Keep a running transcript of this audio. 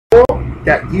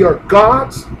that ye are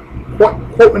gods,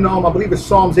 quoting I believe it's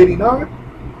Psalms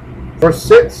 89, verse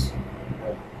 6.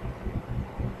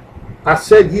 I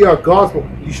said ye are gods, but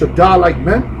you shall die like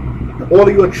men, and all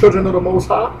of you are children of the Most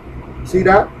High. See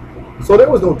that? So there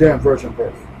was no damn virgin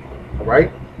birth. All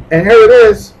right? And here it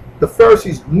is, the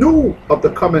Pharisees knew of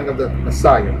the coming of the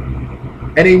Messiah.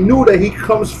 And they knew that he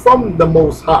comes from the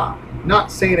Most High.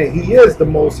 Not saying that he is the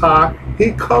Most High.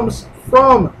 He comes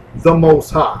from the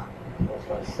Most High.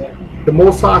 The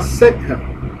Most High sent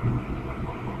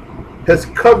him. His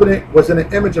covenant was in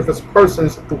the image of his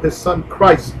persons through his son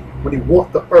Christ when he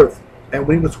walked the earth. And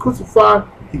when he was crucified,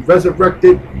 he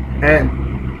resurrected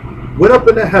and went up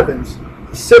in the heavens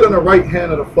to sit on the right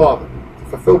hand of the Father to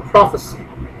fulfill prophecy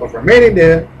of remaining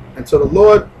there until the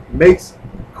Lord makes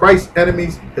Christ's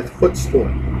enemies his footstool.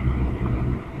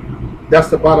 That's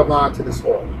the bottom line to this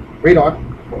all. Read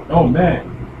on. For no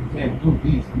man can do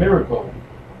these miracles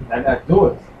that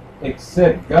doeth,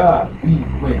 except God be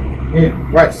with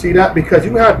him. Right, see that? Because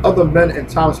you had other men in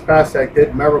times past that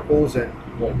did miracles and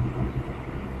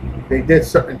they did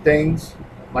certain things,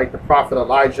 like the prophet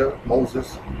Elijah,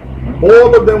 Moses.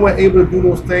 All of them were able to do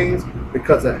those things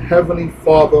because the Heavenly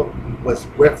Father was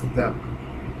with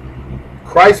them.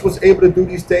 Christ was able to do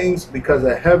these things because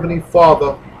the Heavenly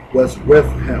Father was with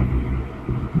him.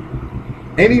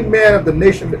 Any man of the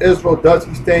nation of Israel does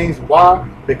these things. Why?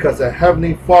 Because the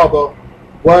Heavenly Father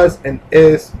was and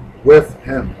is with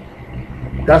him.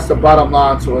 That's the bottom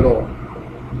line to it all.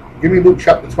 Give me Luke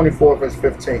chapter 24, verse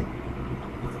 15.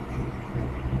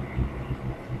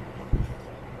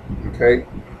 Okay.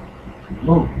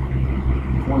 Luke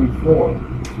 24,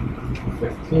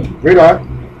 15. Read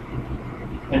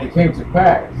on. And it came to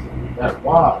pass that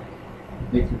while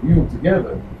they communed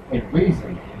together and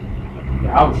reasoned,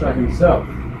 Yahushua himself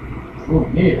drew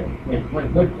near and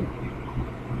went with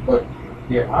them. But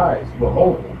their eyes were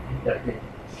open that they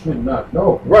should not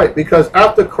know. Right, because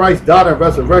after Christ died and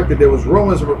resurrected, there was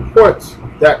rumors and reports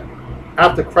that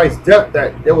after Christ's death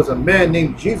that there was a man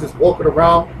named Jesus walking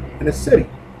around in the city.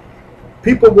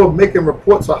 People were making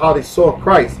reports of how they saw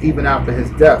Christ even after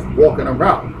his death, walking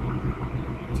around.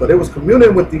 So they was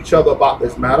communing with each other about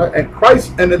this matter, and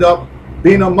Christ ended up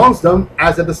being amongst them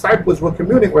as the disciples were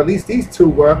communing, or at least these two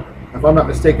were. If I'm not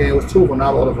mistaken, it was two of them,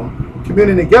 not all of them,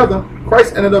 communing together.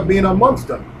 Christ ended up being amongst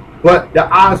them, but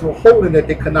their eyes were holding that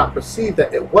they could not perceive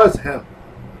that it was him.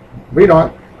 Read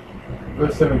on.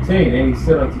 Verse 17, and he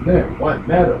said unto them, what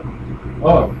matter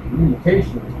of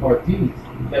communications are these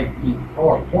that ye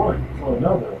are one to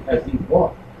another as ye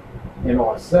walk and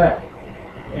are sad?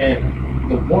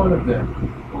 And the one of them,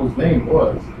 whose name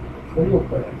was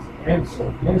Cleopas,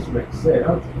 answering said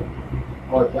unto him,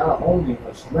 art thou only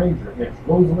a stranger in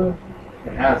Jerusalem,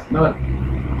 and hast not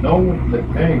known the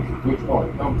things which are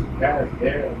come to pass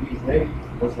there in these days?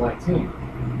 Verse 19.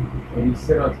 And he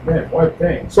said unto them, what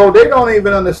things? So they don't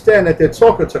even understand that they're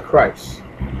talking to Christ.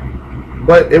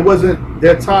 But it wasn't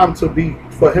their time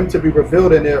for him to be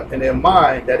revealed in their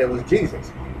mind that it was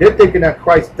Jesus. They're thinking that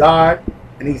Christ died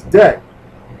and he's dead.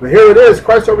 But here it is,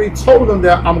 Christ already told them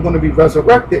that I'm going to be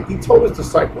resurrected. He told his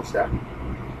disciples that.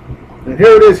 And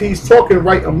here it is, he's talking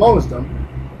right amongst them,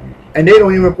 and they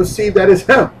don't even perceive that it's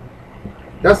him.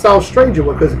 That's how strange it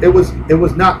was, because it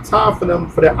was not time for them,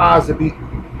 for their eyes to be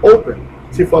open.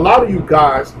 See, for a lot of you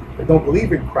guys that don't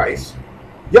believe in Christ,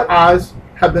 your eyes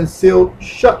have been sealed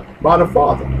shut by the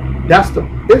Father. That's the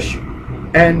issue.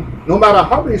 And no matter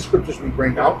how many scriptures we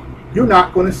bring out, you're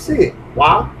not going to see it.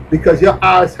 Why? Because your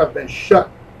eyes have been shut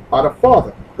by the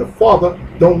Father. The Father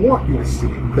don't want you to see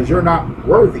it because you're not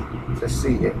worthy to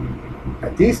see it.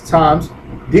 At these times,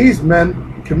 these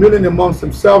men communing amongst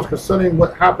themselves concerning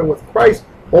what happened with Christ,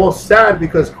 all sad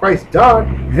because Christ died.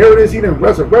 Here it is, he didn't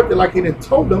resurrected like he didn't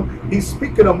told them. He's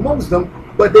speaking amongst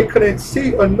them, but they couldn't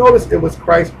see or notice it was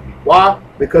Christ. Why?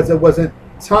 Because it wasn't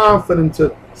time for them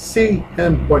to see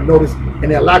him or notice,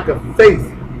 and their lack of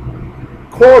faith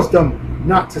caused them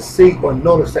not to see or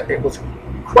notice that it was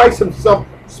Christ himself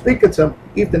speaking to him,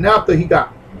 even after he got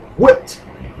whipped,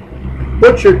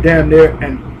 butchered down there,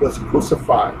 and was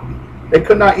crucified. They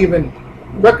could not even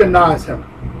recognize him.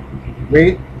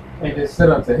 Read. And they said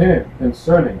unto him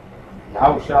concerning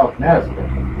Yahushua of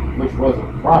Nazareth, which was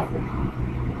a prophet,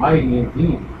 mighty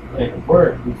indeed, and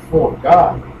word before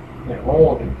God and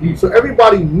all the people. So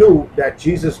everybody knew that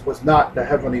Jesus was not the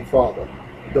Heavenly Father.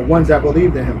 The ones that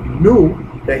believed in him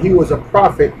knew that he was a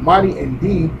prophet, mighty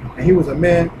indeed, and he was a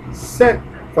man sent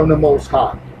from the Most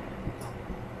High.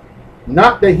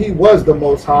 Not that he was the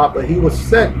Most High, but he was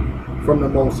sent from the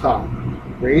Most High.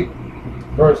 Read.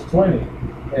 Verse 20.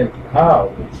 And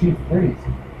how the chief priests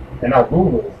And our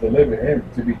rulers delivered him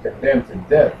to be condemned to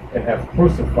death and have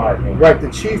crucified him. Right, the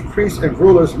chief priests and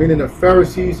rulers, meaning the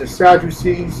Pharisees, the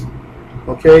Sadducees,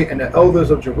 okay, and the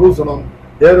elders of Jerusalem,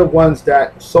 they're the ones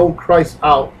that sold Christ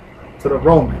out to the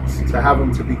Romans to have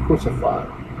him to be crucified.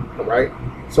 All right,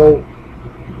 so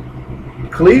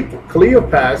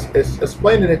Cleopas is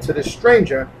explaining it to the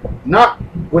stranger, not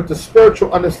with the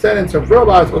spiritual understanding to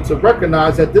realize or to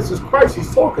recognize that this is Christ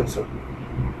he's talking to.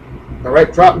 All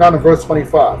right, drop down to verse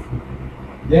 25.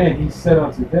 Then he said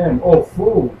unto them, O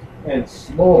fools, and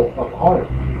slow of heart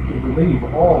to believe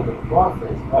all the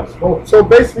prophets have spoken. So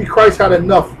basically, Christ had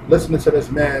enough listening to this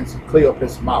man's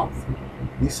Cleopas' mouth.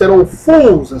 He said, O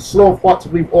fools, and slow of heart to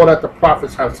believe all that the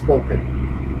prophets have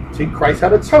spoken. See, Christ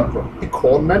had a temper. He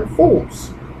called men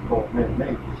fools. He called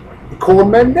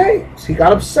men names. He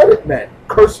got upset at men,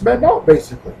 cursed men out,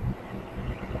 basically.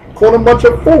 Called them a bunch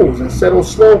of fools and said, O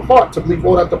slow of heart to believe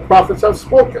all that the prophets have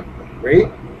spoken.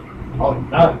 Read. Ought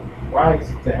not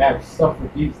Christ to have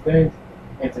suffered these things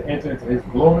and to enter into his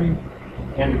glory?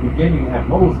 And the beginning had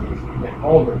Moses and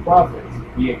all the prophets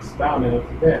he expounded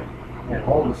unto them, and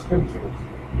all the scriptures,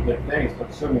 the things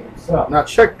concerning himself. Now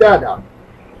check that out.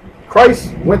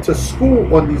 Christ went to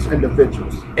school on these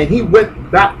individuals, and he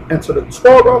went back into the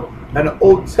Torah and the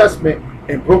Old Testament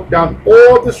and broke down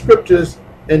all the scriptures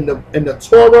in the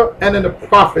Torah and in the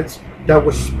prophets that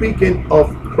were speaking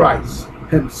of Christ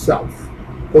himself.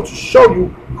 But to show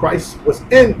you Christ was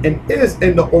in and is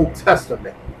in the Old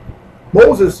Testament.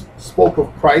 Moses spoke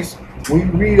of Christ. We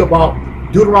read about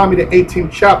Deuteronomy the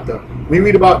 18th chapter. We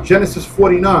read about Genesis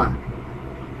 49.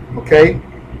 Okay?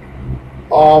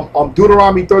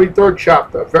 Deuteronomy 33rd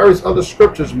chapter. Various other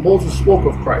scriptures, Moses spoke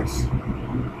of Christ.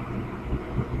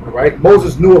 Alright?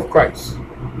 Moses knew of Christ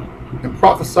and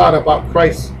prophesied about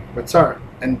Christ's return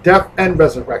and death and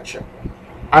resurrection.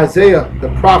 Isaiah, the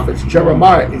prophets,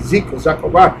 Jeremiah, Ezekiel,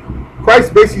 Zechariah.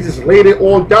 Christ basically just laid it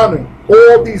all down, and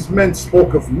all these men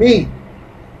spoke of me.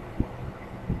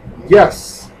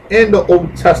 Yes, in the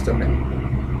Old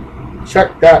Testament.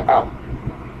 Check that out.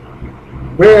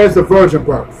 Where is the virgin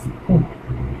birth?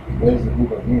 Where's the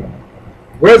book of Enoch?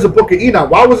 Where's the book of Enoch?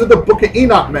 Why wasn't the book of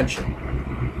Enoch mentioned?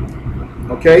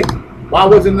 Okay? Why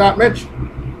was it not mentioned?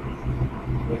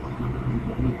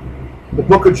 The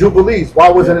book of Jubilees. Why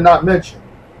wasn't it not mentioned?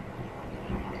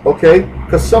 Okay?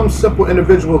 Because some simple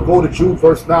individual will go to Jude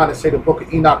verse 9 and say the book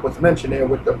of Enoch was mentioned there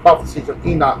with the prophecies of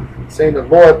Enoch saying the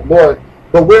Lord, Lord.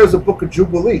 But where's the book of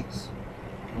Jubilees?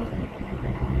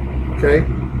 Okay?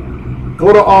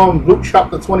 Go to Luke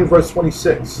chapter 20 verse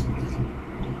 26.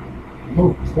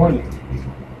 Luke 20,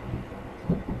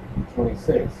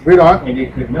 26. Read on. And they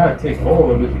could not take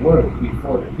hold of his word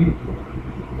before the people.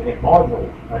 And they marveled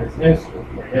at his answer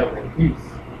and held in peace.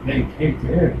 Then came to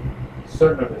him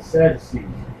certain of the Sadducees,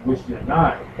 which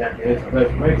denied that there is a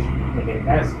resurrection. And they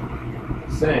asked him,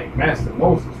 saying, Master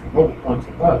Moses wrote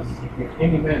unto us, if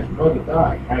any man's brother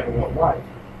die having a wife,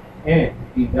 and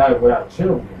he died without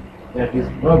children, that his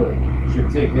brother should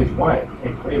take his wife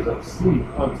and raise up seed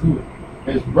unto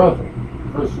his brother.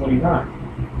 Verse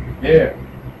 29. There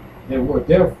were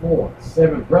therefore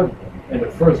 7 brethren, and the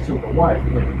first took a wife,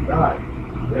 and he died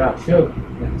without children,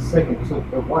 and the second took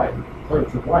her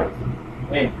to wife,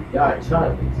 and he died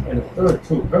childless, and the third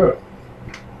took her,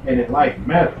 and in like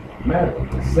manner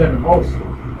the 7 also,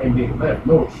 and they left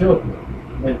no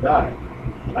children, and died.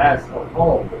 Last of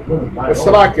all, the women died.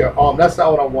 Salakia, that's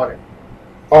not what I wanted.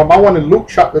 I wanted Luke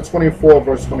chapter 24,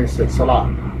 verse 26. Salah.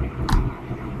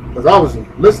 Because I was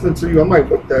listening to you, I'm like,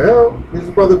 what the hell is this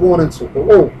brother going into? But,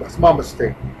 oh, that's my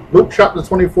mistake. Luke chapter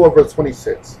 24, verse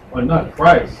 26. Or not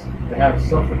Christ to have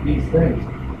suffered these things,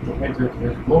 to enter into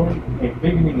his glory, and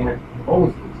beginning at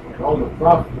Moses and all the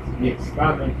prophets, he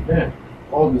expounded to them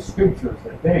all the scriptures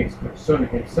and things concerning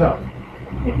himself.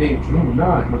 And they drew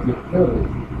nigh unto the village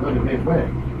whither they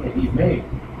went, and he made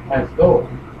as though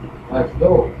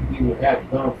he would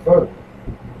have gone further.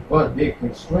 But they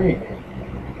constrained him,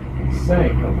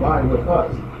 saying, Abide with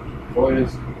us, for it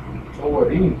is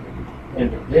toward evening,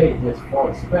 and the day is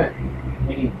far spent.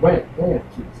 And he went in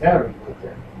to tarry with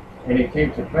them. And it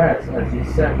came to pass, as he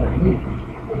sat at meat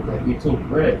with them, he took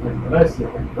bread and blessed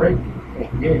it and brake it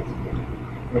and gave to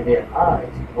them. And their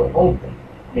eyes were open,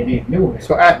 and they knew him.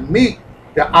 So at meat,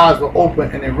 their eyes were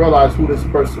open, and they realized who this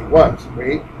person was,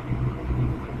 right?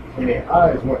 And their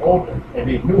eyes were open, and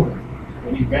they knew him.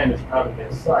 And he vanished out of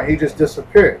their sight. He just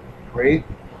disappeared, right?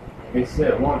 They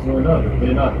said one to another,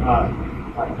 Did not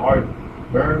our heart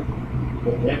burn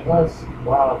within us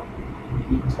while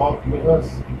he talked with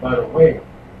us by the way,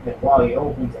 and while he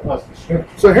opened to us the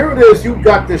scriptures? So here it is, you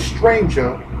got this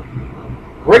stranger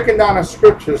breaking down the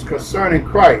scriptures concerning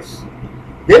Christ.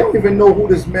 They don't even know who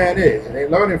this man is, and they're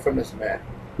learning from this man.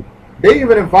 They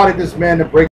even invited this man to break